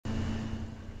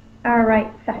All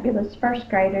right, fabulous first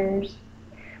graders.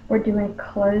 We're doing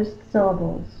closed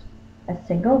syllables. A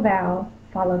single vowel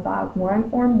followed by one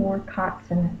or more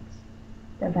consonants.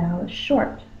 The vowel is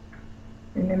short.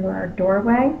 Remember our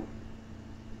doorway?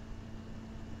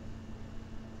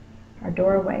 Our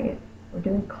doorway. We're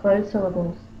doing closed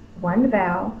syllables. One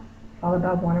vowel followed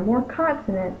by one or more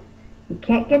consonants. You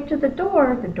can't get to the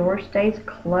door stays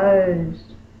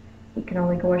closed. You can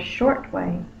only go a short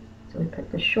way. So we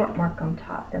put the short mark on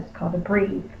top. That's called a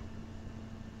breathe.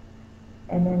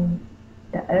 And then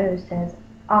the O says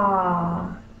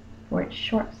ah for its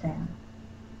short sound.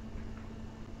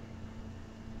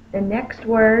 The next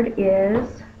word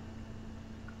is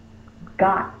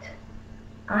got.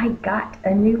 I got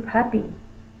a new puppy.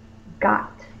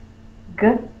 Got. G,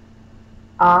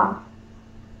 ah,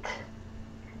 t.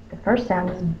 The first sound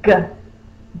is g,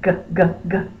 g, g,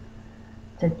 g.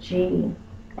 It's a G.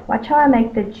 Watch how I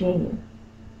make the G.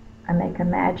 I make a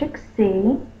magic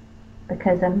C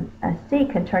because a C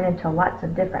can turn into lots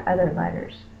of different other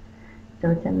letters. So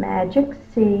it's a magic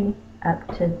C up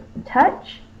to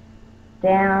touch,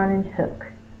 down and hook.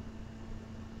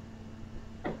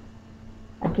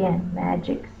 Again,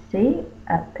 magic C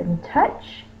up and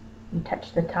touch. You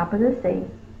touch the top of the C,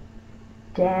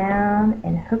 down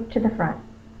and hook to the front.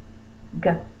 G.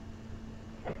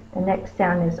 The next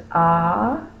sound is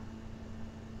ah.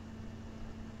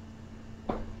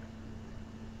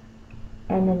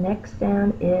 And the next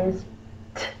sound is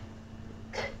t,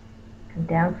 t. Come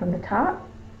down from the top,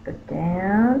 go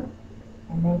down,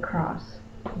 and then cross.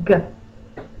 G.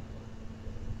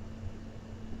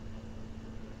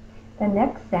 The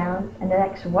next sound and the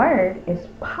next word is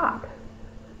pop.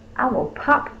 I will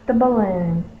pop the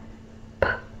balloon. P,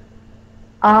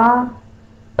 ah,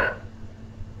 p,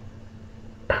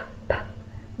 p, p.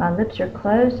 My lips are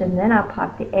closed and then I'll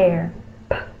pop the air.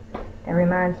 That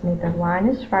reminds me the line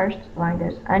is first. The line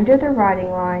goes under the writing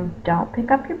line. Don't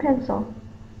pick up your pencil.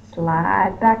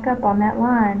 Slide back up on that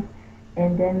line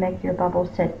and then make your bubble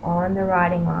sit on the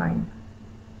writing line.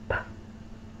 P.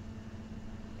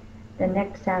 The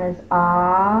next sound is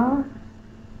ah.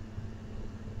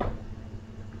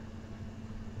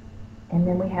 And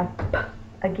then we have p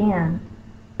again.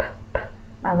 P, p.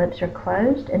 My lips are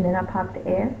closed and then I pop the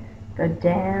air. Go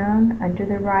down under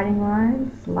the writing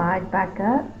line. Slide back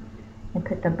up. And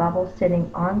put the bubble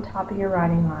sitting on top of your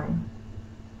writing line.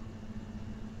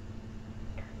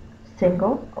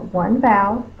 Single, one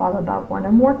vowel, followed by one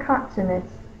or more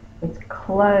consonants. It's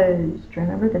closed.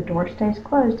 Remember, the door stays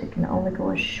closed. It can only go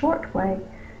a short way,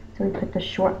 so we put the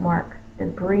short mark, the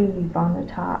breathe on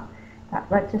the top. That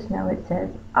lets us know it says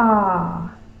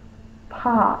ah,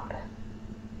 pop.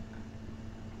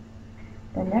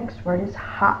 The next word is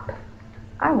hop.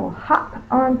 I will hop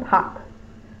on pop.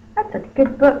 That's a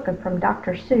good book from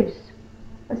Dr. Seuss.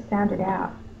 Let's sound it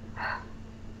out.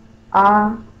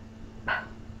 Ah, p.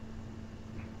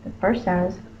 The first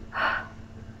sound is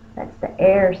that's the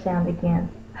air sound again.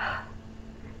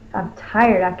 If I'm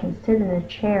tired, I can sit in a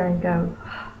chair and go.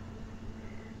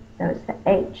 So it's the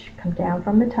H. Come down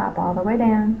from the top all the way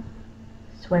down.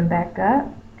 Swim back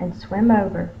up and swim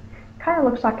over. Kind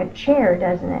of looks like a chair,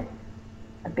 doesn't it?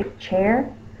 A big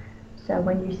chair. So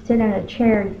when you sit in a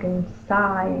chair, you can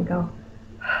sigh and go.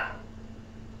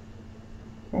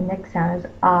 The next sound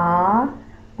is ah.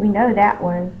 We know that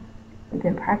one. We've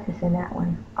been practicing that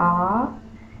one. Ah.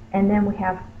 And then we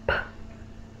have p,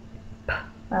 p.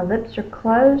 My lips are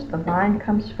closed. The line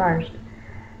comes first.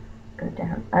 Go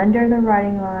down under the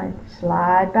writing line.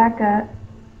 Slide back up.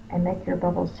 And make your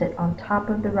bubble sit on top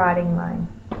of the writing line.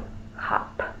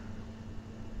 Hop.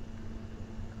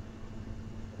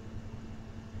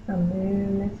 I'll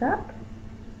move this up.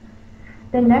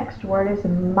 The next word is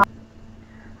ma.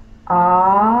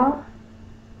 Ah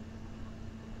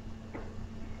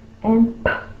and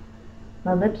p.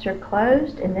 My lips are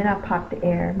closed and then I pop the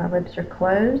air. My lips are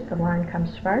closed. The line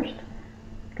comes first.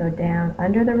 Go down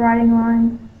under the writing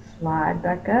line. Slide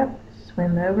back up.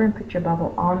 Swim over and put your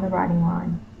bubble on the writing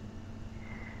line.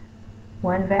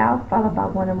 One vowel followed by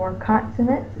one or more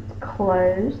consonants. It's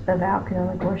closed. The vowel can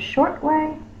only go a short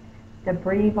way. The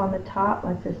breathe on the top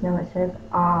lets us know it says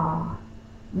ah,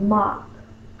 mop.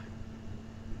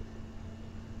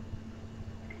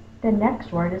 The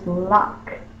next word is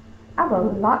lock. I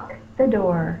will lock the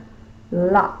door.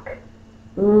 Lock.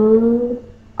 Ooh,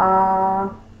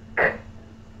 ah, k.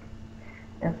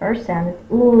 The first sound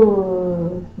is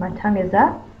ooh. My tongue is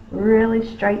up, really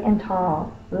straight and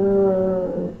tall.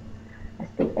 Ooh.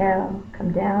 That's the L.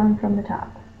 Come down from the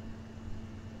top.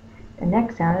 The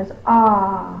next sound is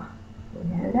ah. We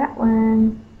know that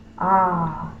one.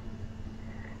 Ah.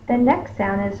 The next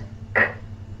sound is k.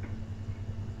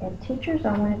 And teachers,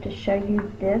 I wanted to show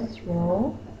you this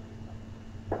rule.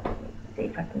 Let's see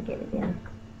if I can get it in.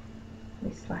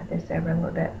 Let me slide this over a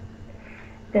little bit.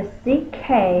 The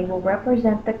CK will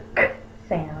represent the K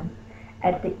sound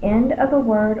at the end of a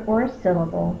word or a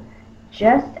syllable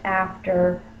just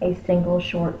after a single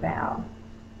short vowel.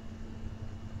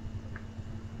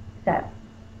 So,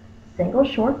 single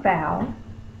short vowel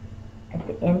at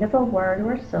the end of a word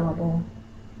or a syllable,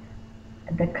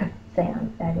 the K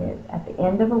sound, that is, at the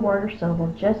end of a word or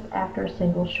syllable just after a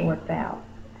single short vowel.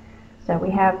 So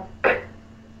we have K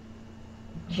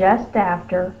just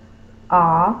after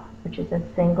ah, which is a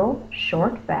single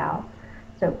short vowel.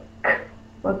 So K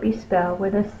will be spelled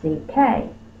with a CK.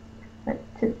 But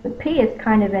since the P is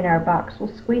kind of in our box,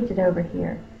 we'll squeeze it over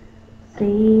here.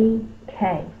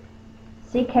 CK.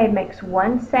 CK makes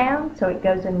one sound, so it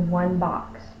goes in one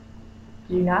box.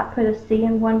 Do not put a C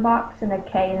in one box and a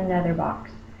K in another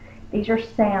box. These are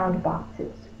sound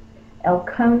boxes.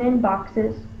 Elkonin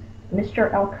boxes.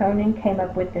 Mr. Elkonin came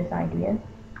up with this idea.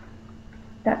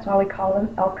 That's why we call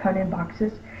them Elkonin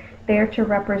boxes. They're to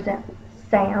represent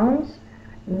sounds,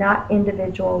 not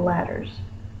individual letters.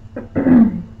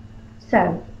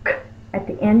 So, K at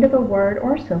the end of a word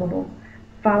or syllable,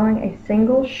 following a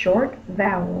single short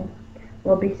vowel,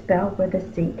 will be spelled with a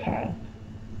CK.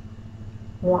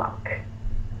 Lock.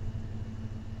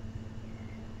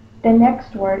 The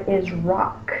next word is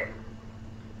rock.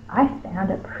 I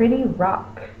found a pretty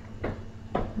rock.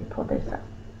 Let me pull this up.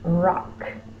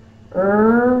 Rock.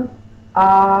 R,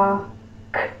 ah,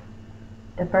 K.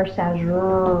 The first sound is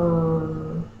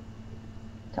R.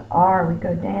 To R, we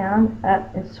go down,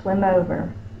 up, and swim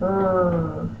over.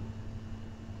 R.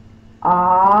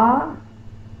 Ah,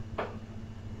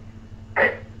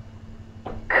 K.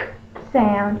 K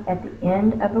sound at the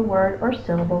end of a word or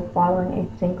syllable following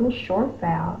a single short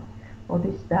vowel will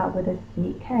be spelled with a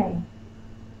CK.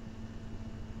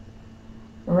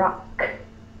 Rock.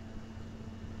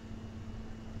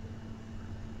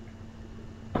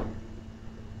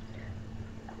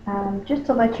 Just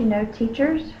to let you know,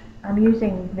 teachers, I'm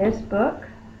using this book,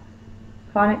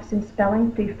 Phonics and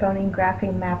Spelling Through Phoneme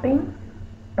Grapheme Mapping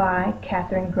by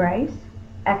Catherine Grace.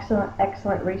 Excellent,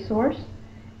 excellent resource.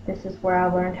 This is where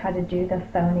I learned how to do the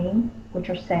phoneme, which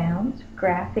are sounds,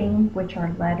 grapheme, which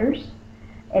are letters,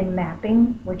 and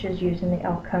mapping, which is using the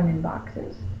Elkonin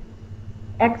boxes.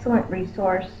 Excellent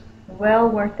resource, well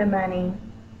worth the money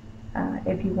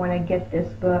if you want to get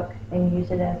this book and use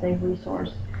it as a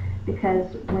resource.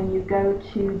 Because when you go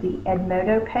to the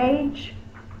Edmodo page,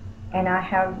 and I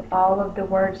have all of the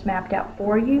words mapped out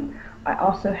for you, I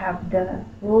also have the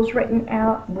rules written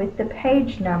out with the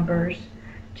page numbers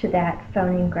to that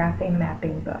phoneme grapheme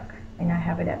mapping book. And I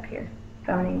have it up here,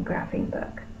 phoneme grapheme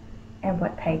book, and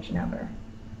what page number.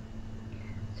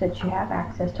 So that you have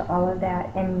access to all of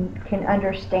that and can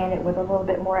understand it with a little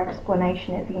bit more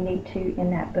explanation if you need to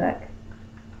in that book.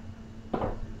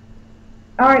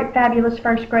 Alright, fabulous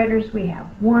first graders, we have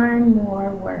one more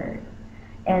word,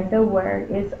 and the word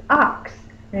is ox.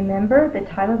 Remember, the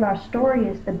title of our story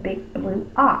is The Big Blue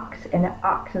Ox, and an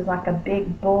ox is like a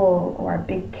big bull or a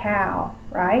big cow,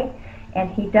 right?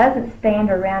 And he doesn't stand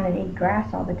around and eat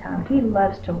grass all the time. He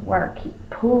loves to work. He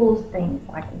pulls things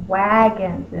like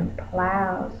wagons and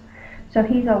plows. So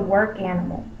he's a work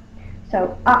animal.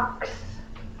 So ox.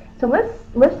 So let's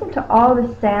listen to all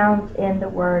the sounds in the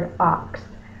word ox.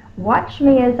 Watch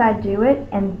me as I do it,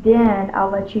 and then I'll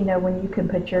let you know when you can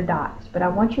put your dots. But I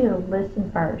want you to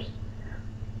listen first.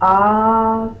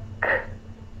 Ox.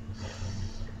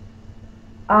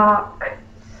 Ox.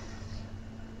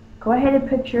 Go ahead and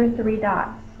put your 3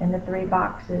 dots in the 3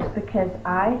 boxes because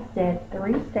I said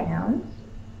 3 sounds.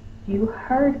 You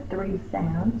heard 3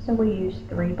 sounds, so we use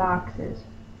 3 boxes.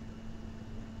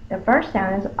 The first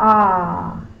sound is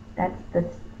ah. That's the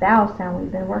vowel sound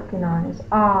we've been working on, is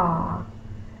ah.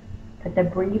 Put the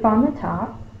breathe on the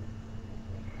top.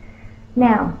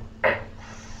 Now,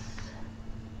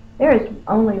 there is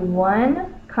only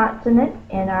one consonant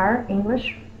in our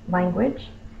English language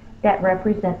that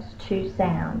represents 2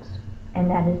 sounds, and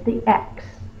that is the X.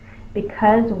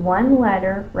 Because one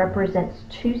letter represents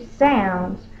 2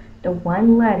 sounds, the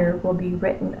one letter will be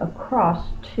written across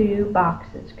 2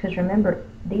 boxes. Because remember,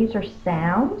 these are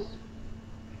sounds,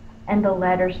 and the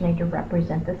letters need to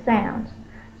represent the sounds.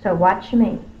 So watch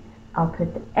me. I'll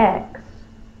put the X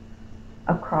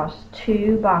across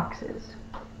 2 boxes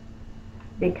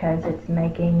because it's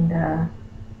making the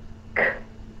K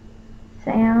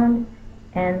sound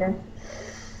and the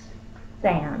S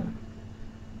sound.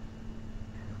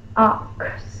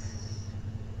 Ox.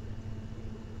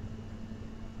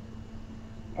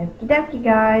 Okie dokie,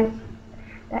 guys.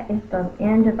 That is the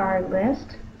end of our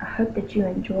list I hope that you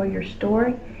enjoy your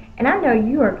story. And I know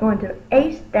you are going to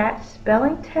ace that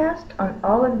spelling test on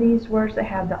all of these words that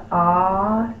have the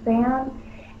ah sound.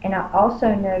 And I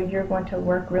also know you're going to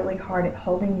work really hard at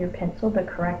holding your pencil the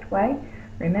correct way.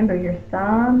 Remember, your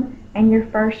thumb and your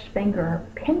first finger are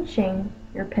pinching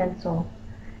your pencil,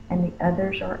 and the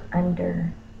others are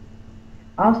under.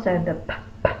 Also, the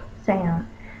p sound.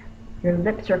 Your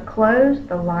lips are closed,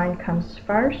 the line comes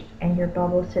first, and your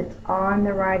bubble sits on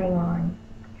the writing line.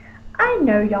 I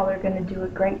know y'all are going to do a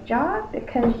great job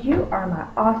because you are my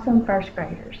awesome first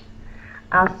graders.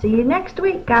 I'll see you next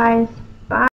week, guys.